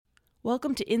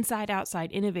Welcome to Inside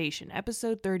Outside Innovation,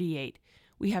 episode 38.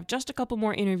 We have just a couple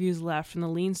more interviews left from the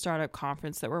Lean Startup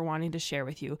Conference that we're wanting to share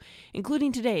with you,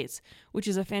 including today's, which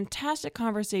is a fantastic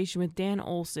conversation with Dan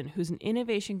Olson, who's an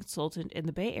innovation consultant in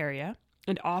the Bay Area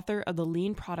and author of the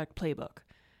Lean Product Playbook.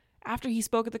 After he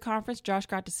spoke at the conference, Josh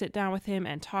got to sit down with him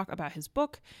and talk about his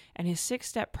book and his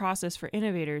 6-step process for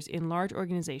innovators in large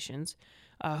organizations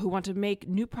who want to make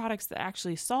new products that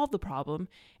actually solve the problem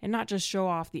and not just show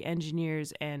off the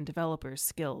engineers' and developers'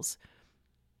 skills.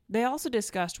 They also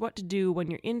discussed what to do when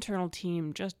your internal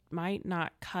team just might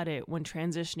not cut it when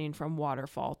transitioning from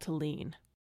waterfall to lean.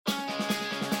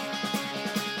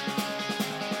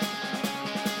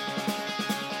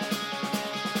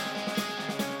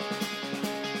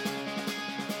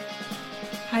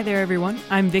 Hi there, everyone.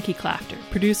 I'm Vicki Clafter,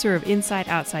 producer of Inside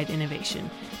Outside Innovation,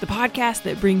 the podcast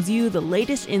that brings you the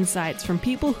latest insights from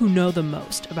people who know the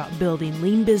most about building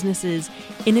lean businesses,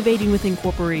 innovating within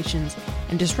corporations,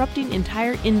 and disrupting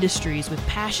entire industries with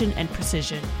passion and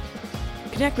precision.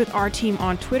 Connect with our team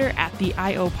on Twitter at the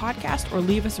IO Podcast or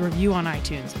leave us a review on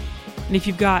iTunes. And if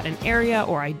you've got an area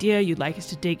or idea you'd like us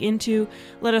to dig into,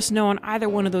 let us know on either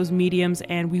one of those mediums,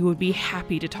 and we would be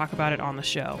happy to talk about it on the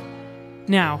show.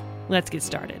 Now, let's get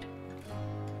started.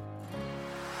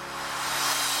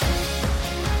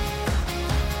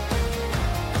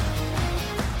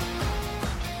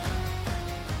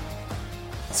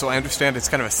 So I understand it's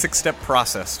kind of a 6-step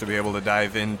process to be able to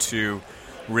dive into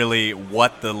really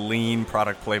what the Lean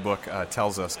Product Playbook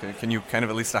tells us. Can you kind of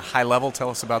at least a high level tell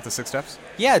us about the 6 steps?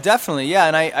 Yeah, definitely. Yeah,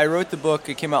 and I wrote the book.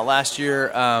 It came out last year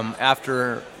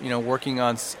after working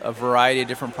on a variety of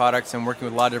different products and working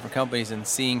with a lot of different companies and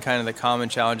seeing kind of the common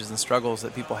challenges and struggles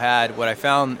that people had. What I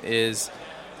found is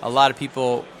a lot of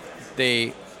people,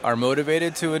 they are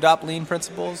motivated to adopt lean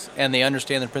principles and they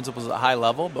understand the principles at a high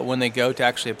level, but when they go to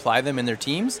actually apply them in their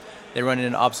teams, they run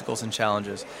into obstacles and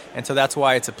challenges. And so that's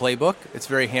why it's a playbook. It's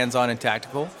very hands-on and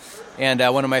tactical. And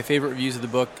one of my favorite reviews of the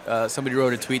book, somebody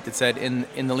wrote a tweet that said,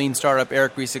 in the Lean Startup,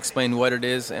 Eric Ries explained what it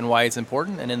is and why it's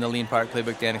important, and in the Lean Product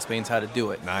Playbook, Dan explains how to do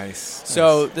it. Nice.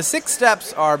 So the 6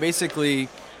 steps are basically,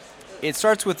 it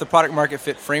starts with the product market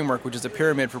fit framework, which is a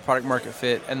pyramid for product market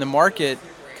fit, and the market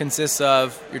consists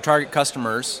of your target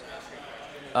customers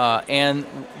and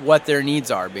what their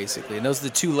needs are, basically. And those are the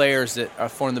 2 layers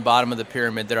that form the bottom of the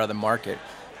pyramid that are the market.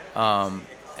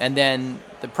 And then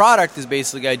the product is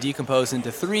basically decomposed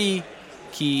into 3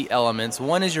 key elements.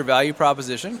 One is your value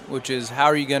proposition, which is how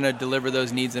are you going to deliver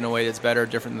those needs in a way that's better or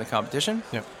different than the competition.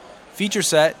 Yep. Feature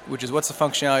set, which is what's the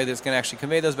functionality that's going to actually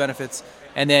convey those benefits.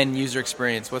 And then user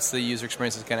experience, what's the user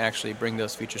experience that's going to actually bring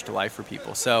those features to life for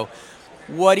people. So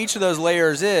what each of those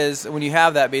layers is, when you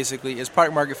have that basically, is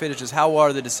product market fit, which is how well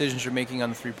are the decisions you're making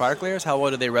on the 3 product layers, how well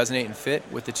do they resonate and fit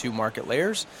with the 2 market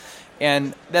layers.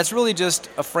 And that's really just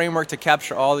a framework to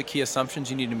capture all the key assumptions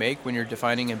you need to make when you're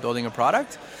defining and building a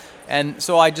product. And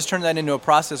so I just turned that into a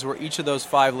process where each of those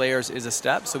 5 layers is a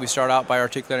step. So we start out by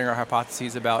articulating our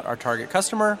hypotheses about our target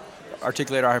customer,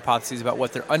 articulate our hypotheses about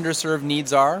what their underserved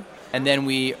needs are, and then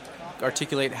we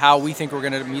articulate how we think we're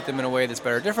going to meet them in a way that's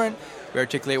better or different. We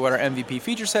articulate what our MVP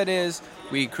feature set is.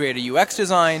 We create a UX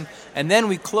design, and then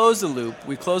we close the loop.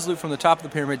 We close the loop from the top of the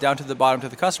pyramid down to the bottom to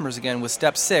the customers again with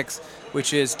step 6,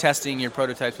 which is testing your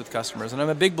prototypes with customers. And I'm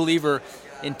a big believer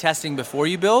in testing before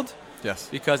you build. Yes.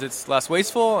 Because it's less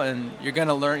wasteful, and you're going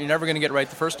to learn. You're never going to get it right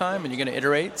the first time, and you're going to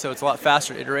iterate. So it's a lot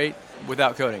faster to iterate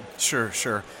without coding.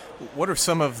 Sure. What are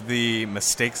some of the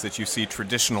mistakes that you see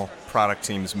traditional product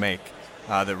teams make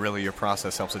that really your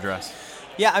process helps address?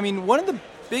 Yeah, I mean, one of the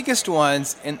biggest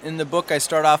ones, in the book I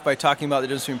start off by talking about the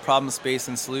difference between problem space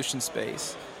and solution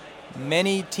space.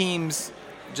 Many teams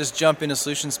just jump into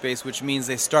solution space, which means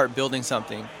they start building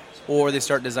something or they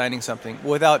start designing something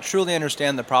without truly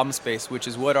understanding the problem space, which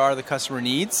is what are the customer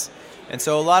needs. And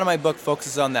so a lot of my book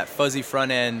focuses on that fuzzy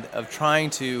front end of trying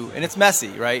to, and it's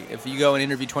messy, right? If you go and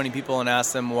interview 20 people and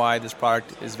ask them why this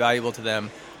product is valuable to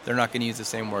them, they're not going to use the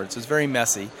same words. So it's very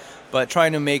messy. But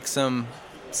trying to make some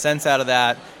sense out of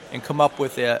that and come up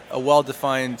with a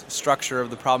well-defined structure of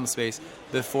the problem space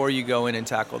before you go in and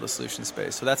tackle the solution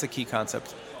space. So that's a key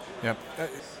concept. Yep.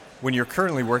 When you're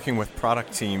currently working with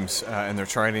product teams and they're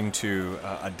trying to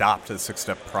adopt the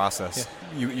 6-step process,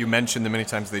 you mentioned that many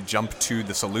times they jump to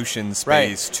the solution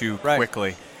space too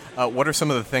quickly. What are some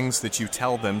of the things that you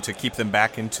tell them to keep them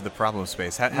back into the problem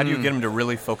space? How do you get them to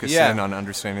really focus in on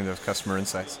understanding those customer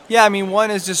insights? Yeah, I mean,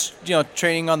 one is just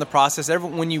training on the process.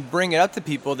 When you bring it up to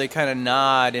people, they kind of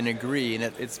nod and agree, and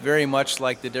it's very much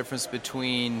like the difference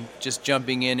between just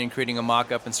jumping in and creating a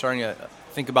mock-up and starting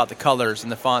think about the colors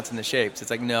and the fonts and the shapes.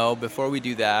 It's like, no, before we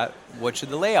do that, what should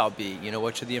the layout be?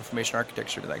 What should the information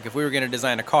architecture be like? If we were going to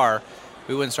design a car,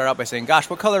 we wouldn't start out by saying, gosh,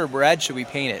 what color red should we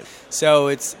paint it?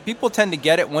 So people tend to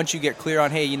get it once you get clear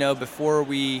on, hey, before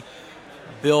we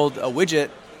build a widget,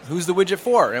 who's the widget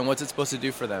for and what's it supposed to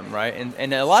do for them, right?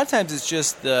 And a lot of times it's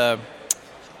just the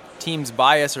team's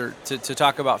bias or to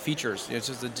talk about features. It's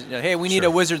just, hey, we need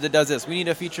a wizard that does this. We need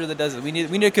a feature that does it. We need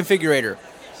a configurator.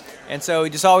 And so you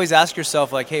just always ask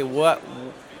yourself, like, hey, what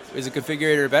is a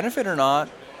configurator a benefit or not?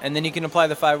 And then you can apply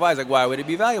the 5 whys. Like, why would it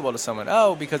be valuable to someone?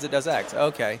 Oh, because it does X.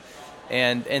 Okay.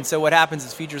 And so what happens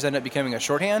is features end up becoming a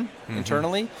shorthand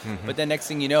internally, but then next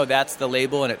thing you know, that's the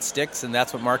label and it sticks, and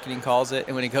that's what marketing calls it.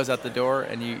 And when it goes out the door,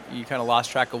 and you kind of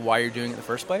lost track of why you're doing it in the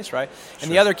first place, right?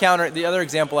 And the other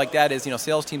example like that is,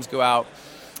 sales teams go out,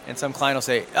 and some client will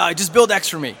say, just build X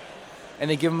for me, and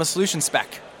they give them a solution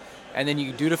spec. And then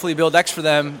you dutifully build X for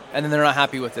them, and then they're not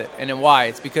happy with it. And then why?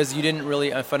 It's because you didn't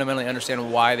really fundamentally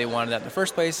understand why they wanted that in the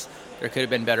first place. There could have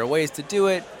been better ways to do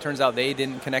it. Turns out they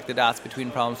didn't connect the dots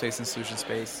between problem space and solution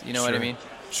space. You know what I mean?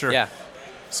 Sure. Yeah.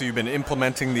 So you've been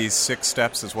implementing these 6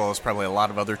 steps as well as probably a lot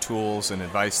of other tools and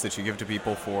advice that you give to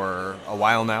people for a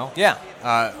while now. Yeah.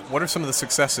 What are some of the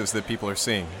successes that people are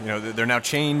seeing? They're now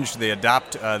changed. They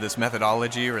adopt this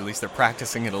methodology, or at least they're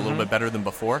practicing it a little bit better than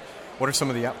before. What are some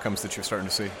of the outcomes that you're starting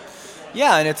to see?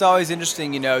 Yeah, and it's always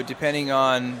interesting, depending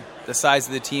on the size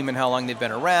of the team and how long they've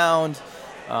been around,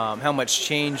 how much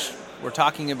change we're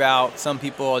talking about. Some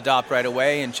people adopt right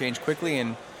away and change quickly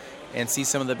and see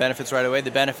some of the benefits right away. The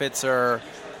benefits are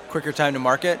quicker time to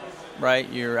market, right?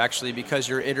 You're actually, because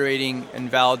you're iterating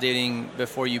and validating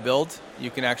before you build,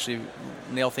 you can actually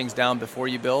nail things down before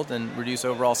you build and reduce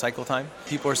overall cycle time.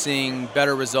 People are seeing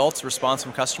better results, response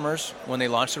from customers when they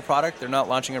launch their product. They're not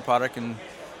launching a product and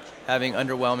having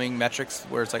underwhelming metrics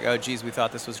where it's like, oh, geez, we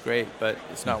thought this was great, but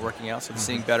it's not working out. So they're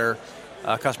seeing better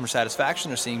customer satisfaction.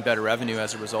 They're seeing better revenue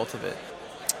as a result of it.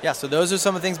 Yeah, so those are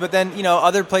some of the things. But then,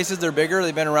 other places, they're bigger,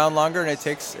 they've been around longer, and it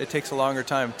takes a longer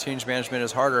time. Change management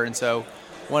is harder. And so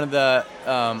one of the,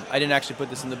 I didn't actually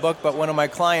put this in the book, but one of my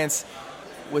clients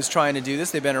was trying to do this.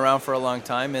 They've been around for a long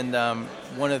time. And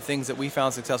one of the things that we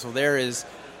found successful there is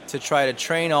to try to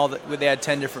train they had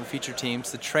 10 different feature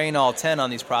teams, to train all 10 on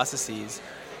these processes.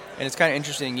 And it's kind of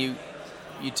interesting. You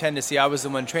tend to see, I was the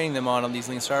one training them on these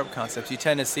lean startup concepts. You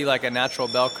tend to see like a natural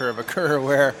bell curve occur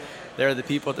where they're the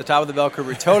people at the top of the bell curve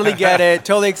who totally get it,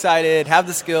 totally excited, have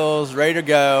the skills, ready to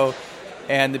go.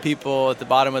 And the people at the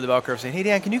bottom of the bell curve saying, hey,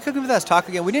 Dan, can you give us talk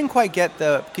again? We didn't quite get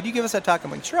could you give us that talk?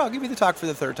 I'm like, sure, I'll give you the talk for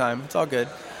the 3rd time. It's all good,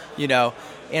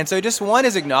 And so just one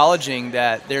is acknowledging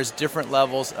that there's different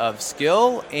levels of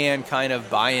skill and kind of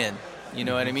buy-in. You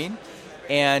know what I mean?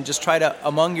 And just try to,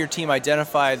 among your team,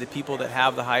 identify the people that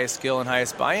have the highest skill and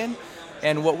highest buy-in.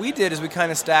 And what we did is we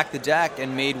kind of stacked the deck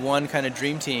and made one kind of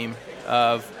dream team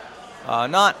of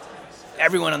not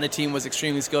everyone on the team was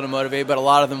extremely skilled and motivated, but a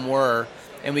lot of them were.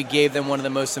 And we gave them one of the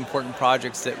most important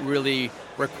projects that really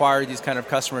required these kind of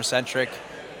customer-centric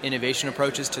innovation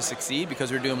approaches to succeed,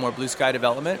 because we're doing more blue sky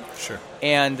development. Sure.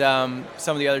 And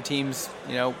some of the other teams,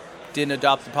 didn't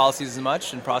adopt the policies as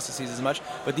much and processes as much,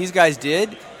 but these guys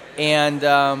did. And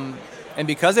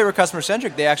because they were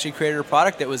customer-centric, they actually created a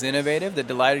product that was innovative, that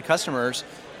delighted customers,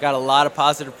 got a lot of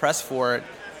positive press for it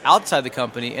outside the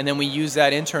company, and then we use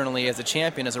that internally as a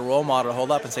champion, as a role model to hold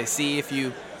up and say, see, if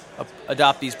you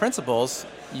adopt these principles,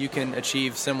 you can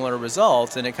achieve similar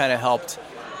results. And it kind of helped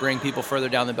bring people further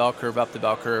down the bell curve, up the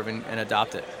bell curve, and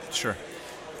adopt it. Sure.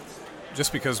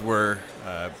 Just because we're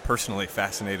personally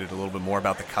fascinated a little bit more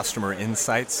about the customer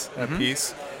insights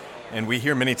piece, and we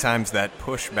hear many times that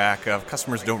pushback of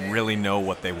customers don't really know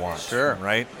what they want. Sure.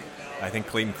 Right? I think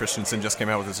Clayton Christensen just came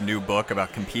out with his new book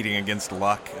about competing against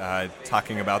luck,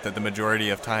 talking about that the majority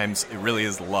of times it really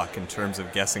is luck in terms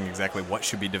of guessing exactly what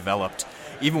should be developed,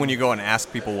 even when you go and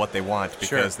ask people what they want,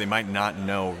 because they might not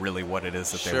know really what it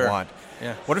is that they want.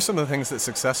 Yeah. What are some of the things that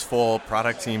successful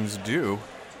product teams do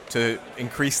to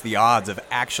increase the odds of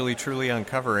actually truly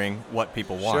uncovering what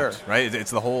people want, right? It's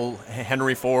the whole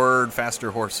Henry Ford, faster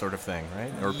horse sort of thing,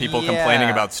 right? Or people complaining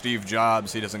about Steve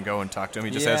Jobs. He doesn't go and talk to him.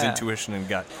 He just has intuition and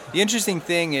gut. The interesting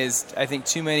thing is, I think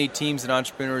too many teams and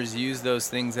entrepreneurs use those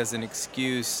things as an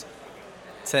excuse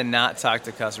to not talk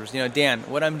to customers. Dan,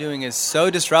 what I'm doing is so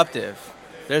disruptive.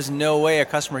 There's no way a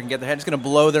customer can get their head. It's going to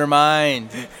blow their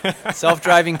mind.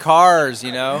 Self-driving cars,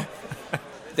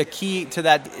 The key to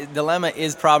that dilemma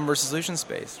is problem versus solution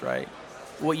space, right?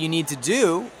 What you need to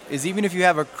do is, even if you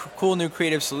have a cool new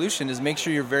creative solution, is make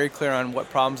sure you're very clear on what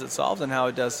problems it solves and how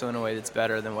it does so in a way that's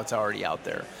better than what's already out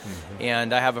there.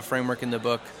 And I have a framework in the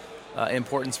book,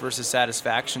 Importance versus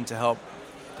Satisfaction, to help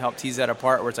help tease that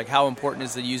apart, where it's like how important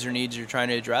is the user needs you're trying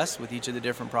to address with each of the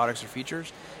different products or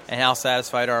features, and how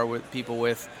satisfied are people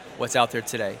with what's out there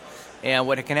today. And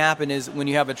what can happen is when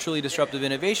you have a truly disruptive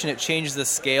innovation, it changes the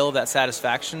scale of that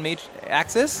satisfaction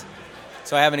axis.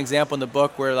 So I have an example in the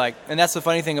book where and that's the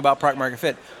funny thing about product market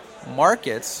fit.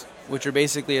 Markets, which are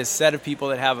basically a set of people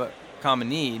that have a common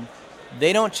need,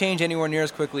 they don't change anywhere near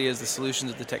as quickly as the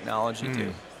solutions of the technology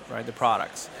do, right? The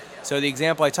products. So the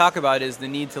example I talk about is the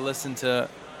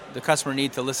customer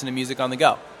need to listen to music on the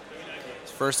go.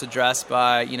 It's first addressed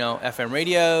by, FM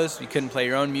radios. You couldn't play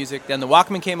your own music. Then the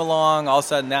Walkman came along. All of a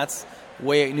sudden, that's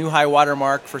a new high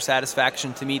watermark for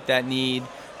satisfaction to meet that need.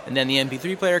 And then the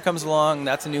MP3 player comes along.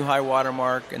 That's a new high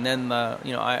watermark. And then the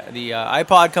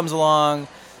iPod comes along.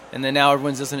 And then now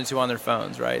everyone's listening to it on their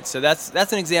phones, right? So that's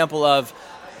an example of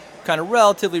kind of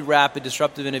relatively rapid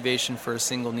disruptive innovation for a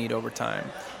single need over time.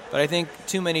 But I think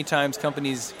too many times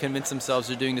companies convince themselves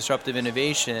they're doing disruptive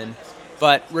innovation.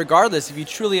 But regardless, if you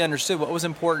truly understood what was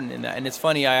important in that, and it's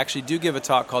funny, I actually do give a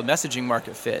talk called Messaging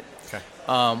Market Fit,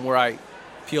 where I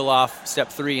peel off step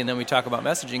 3 and then we talk about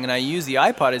messaging, and I use the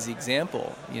iPod as the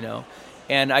example,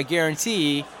 and I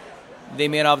guarantee they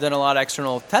may not have done a lot of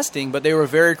external testing, but they were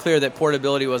very clear that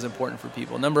portability was important for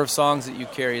people. Number of songs that you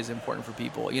carry is important for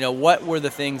people. What were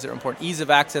the things that are important? Ease of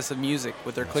access of music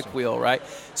with their click wheel, right?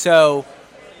 So,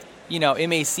 it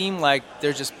may seem like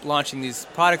they're just launching these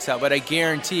products out, but I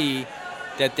guarantee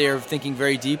that they're thinking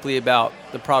very deeply about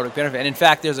the product benefit. And in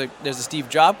fact, there's a Steve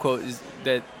Jobs quote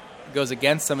that goes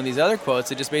against some of these other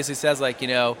quotes. It just basically says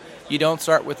you don't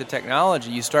start with the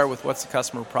technology, you start with what's the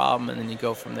customer problem, and then you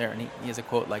go from there. And he has a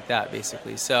quote like that,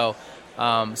 basically. So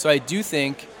I do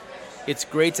think it's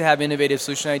great to have innovative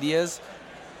solution ideas,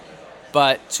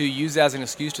 but to use that as an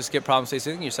excuse to skip problem space,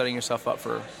 you're setting yourself up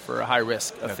for a high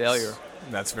risk of failure.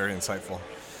 That's very insightful.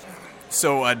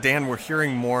 So, Dan, we're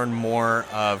hearing more and more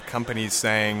of companies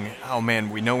saying, oh, man,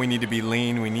 we know we need to be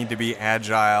lean, we need to be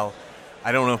agile.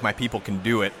 I don't know if my people can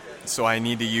do it, so I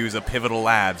need to use a Pivotal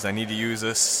Labs. I need to use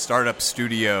a startup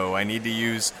studio. I need to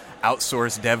use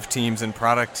outsourced dev teams and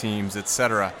product teams,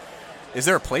 etc. Is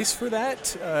there a place for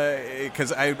that?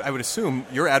 Because I would assume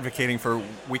you're advocating for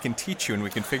we can teach you and we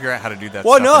can figure out how to do that.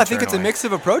 Well, no, I think it's a mix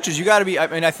of approaches. You got to be.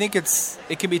 I think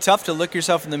it can be tough to look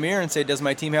yourself in the mirror and say, does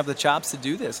my team have the chops to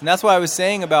do this? And that's why I was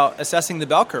saying about assessing the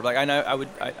bell curve.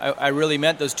 I really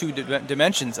meant those two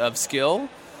dimensions of skill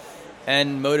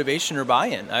and motivation or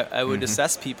buy-in. I would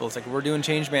assess people. It's like we're doing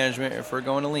change management. If we're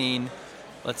going to lean,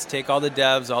 let's take all the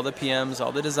devs, all the PMs,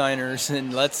 all the designers,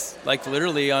 and let's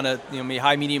literally on a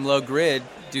high, medium, low grid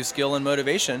do skill and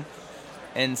motivation,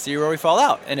 and see where we fall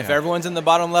out. And if everyone's in the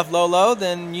bottom left, low,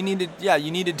 then you need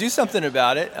to do something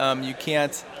about it. You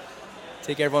can't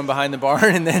take everyone behind the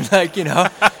barn and then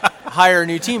hire a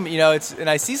new team. And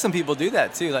I see some people do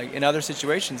that too. Like in other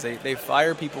situations, they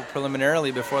fire people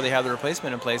preliminarily before they have the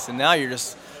replacement in place, and now you're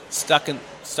just stuck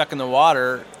in the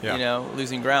water,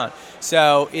 losing ground.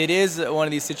 So it is one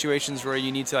of these situations where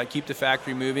you need to keep the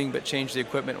factory moving, but change the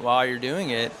equipment while you're doing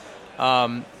it.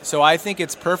 So I think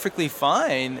it's perfectly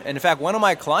fine. And in fact, one of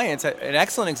my clients, an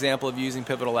excellent example of using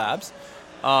Pivotal Labs,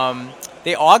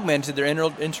 they augmented their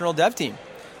internal dev team,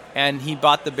 and he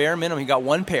bought the bare minimum. He got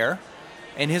one pair,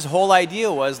 and his whole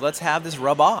idea was let's have this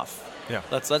rub off. Yeah.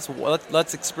 Let's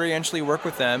experientially work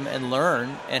with them and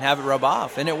learn and have it rub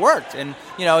off, and it worked. And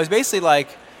it was basically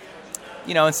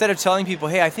instead of telling people,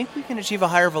 hey, I think we can achieve a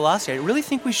higher velocity, I really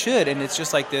think we should, and it's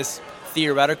just like this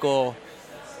theoretical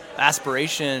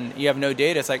aspiration, you have no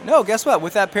data. It's like, no, guess what?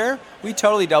 With that pair, we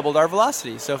totally doubled our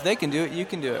velocity. So if they can do it, you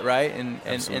can do it, right?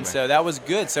 And so that was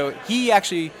good. So he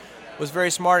actually was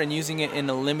very smart in using it in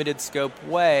a limited scope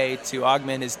way to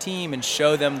augment his team and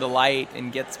show them the light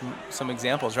and get some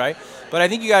examples, right? But I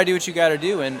think you got to do what you got to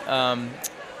do. And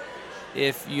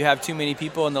if you have too many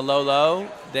people in the low,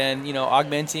 then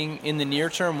augmenting in the near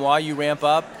term while you ramp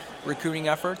up recruiting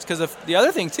efforts. Because the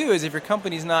other thing too is if your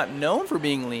company's not known for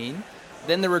being lean,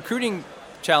 then the recruiting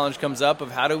challenge comes up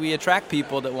of how do we attract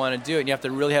people that want to do it. And you have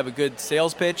to really have a good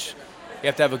sales pitch. You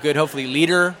have to have a good, hopefully,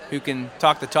 leader who can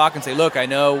talk the talk and say, look, I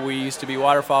know we used to be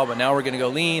waterfall, but now we're going to go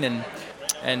lean,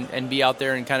 and be out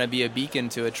there and kind of be a beacon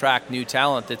to attract new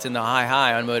talent that's in the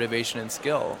high on motivation and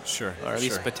skill. Sure. Or at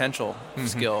least potential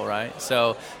skill, right?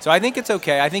 So I think it's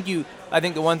okay. I think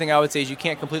the one thing I would say is you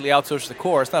can't completely outsource the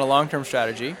core. It's not a long-term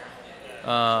strategy,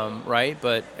 right?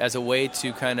 But as a way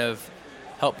to kind of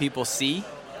help people see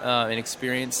and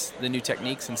experience the new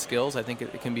techniques and skills, I think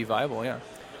it can be viable, yeah.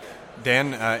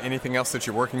 Dan, anything else that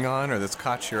you're working on or that's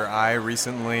caught your eye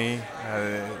recently?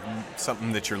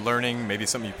 Something that you're learning, maybe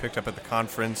something you picked up at the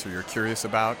conference or you're curious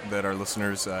about that our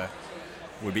listeners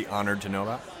would be honored to know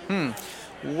about?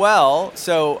 Well,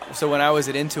 so when I was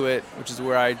at Intuit, which is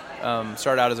where I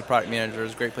started out as a product manager, it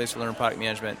was a great place to learn product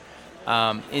management.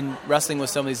 In wrestling with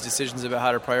some of these decisions about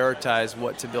how to prioritize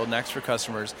what to build next for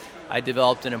customers, I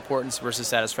developed an importance versus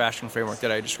satisfaction framework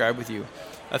that I described with you.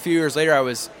 A few years later, I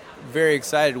was very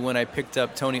excited when I picked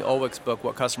up Tony Ulwick's book,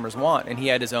 What Customers Want, and he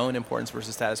had his own importance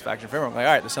versus satisfaction framework. I'm like,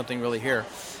 all right, there's something really here.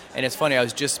 And it's funny, I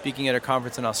was just speaking at a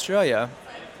conference in Australia,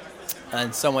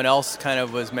 and someone else kind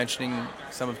of was mentioning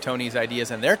some of Tony's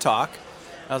ideas in their talk.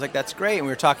 I was like, that's great. And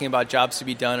we were talking about jobs to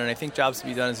be done, and I think jobs to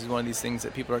be done is one of these things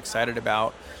that people are excited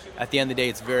about. At the end of the day,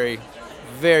 it's very,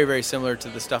 very, very similar to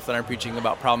the stuff that I'm preaching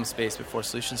about problem space before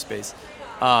solution space.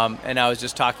 And I was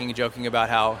just talking and joking about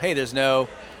how, hey, there's no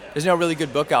really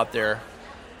good book out there.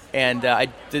 And I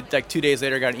did, like 2 days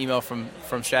later, got an email from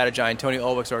Strategize, Tony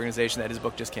Ulwick's organization, that his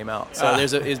book just came out. So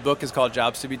his book is called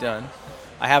Jobs to be Done.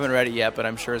 I haven't read it yet, but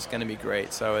I'm sure it's going to be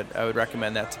great. So I would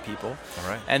recommend that to people. All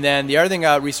right. And then the other thing,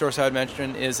 resource I would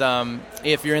mention is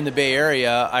if you're in the Bay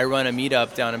Area, I run a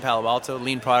meetup down in Palo Alto,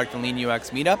 Lean Product and Lean UX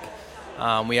meetup.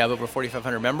 We have over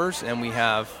 4,500 members, and we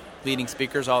have leading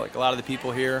speakers, a lot of the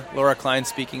people here. Laura Klein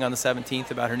speaking on the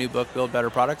 17th about her new book, Build Better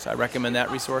Products. I recommend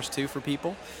that resource too for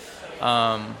people.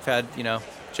 We've had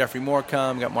Jeffrey Moore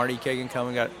come, got Marty Kagan come,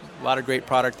 we got a lot of great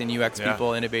product and UX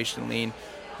people, innovation, lean.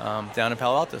 Down in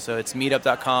Palo Alto. So it's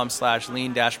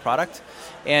meetup.com/lean-product.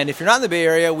 And if you're not in the Bay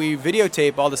Area, we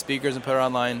videotape all the speakers and put it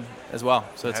online as well.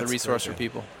 So it's a resource for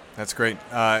people. That's great.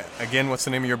 Again, what's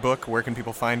the name of your book? Where can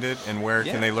people find it? And where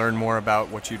can they learn more about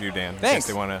what you do, Dan? Thanks. In case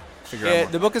they want to figure out more.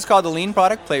 The book is called The Lean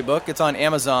Product Playbook. It's on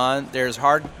Amazon. There's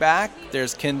hardback,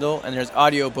 there's Kindle, and there's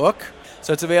audiobook.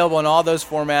 So it's available in all those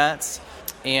formats.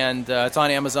 And it's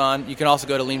on Amazon. You can also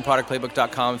go to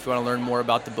leanproductplaybook.com if you want to learn more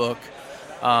about the book.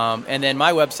 And then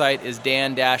my website is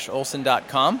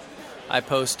dan-olson.com. I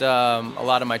post a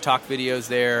lot of my talk videos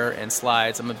there and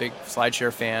slides. I'm a big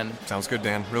SlideShare fan. Sounds good,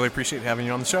 Dan. Really appreciate having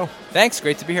you on the show. Thanks.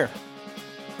 Great to be here.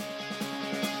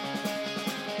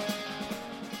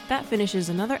 That finishes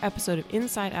another episode of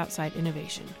Inside Outside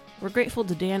Innovation. We're grateful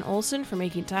to Dan Olson for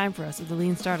making time for us at the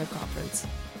Lean Startup Conference.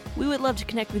 We would love to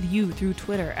connect with you through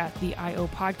Twitter at the IO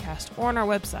Podcast or on our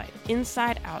website,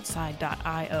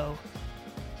 insideoutside.io.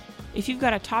 If you've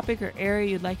got a topic or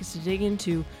area you'd like us to dig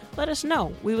into, let us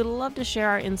know. We would love to share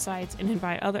our insights and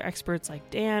invite other experts like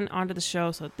Dan onto the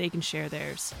show so that they can share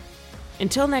theirs.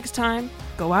 Until next time,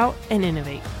 go out and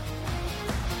innovate.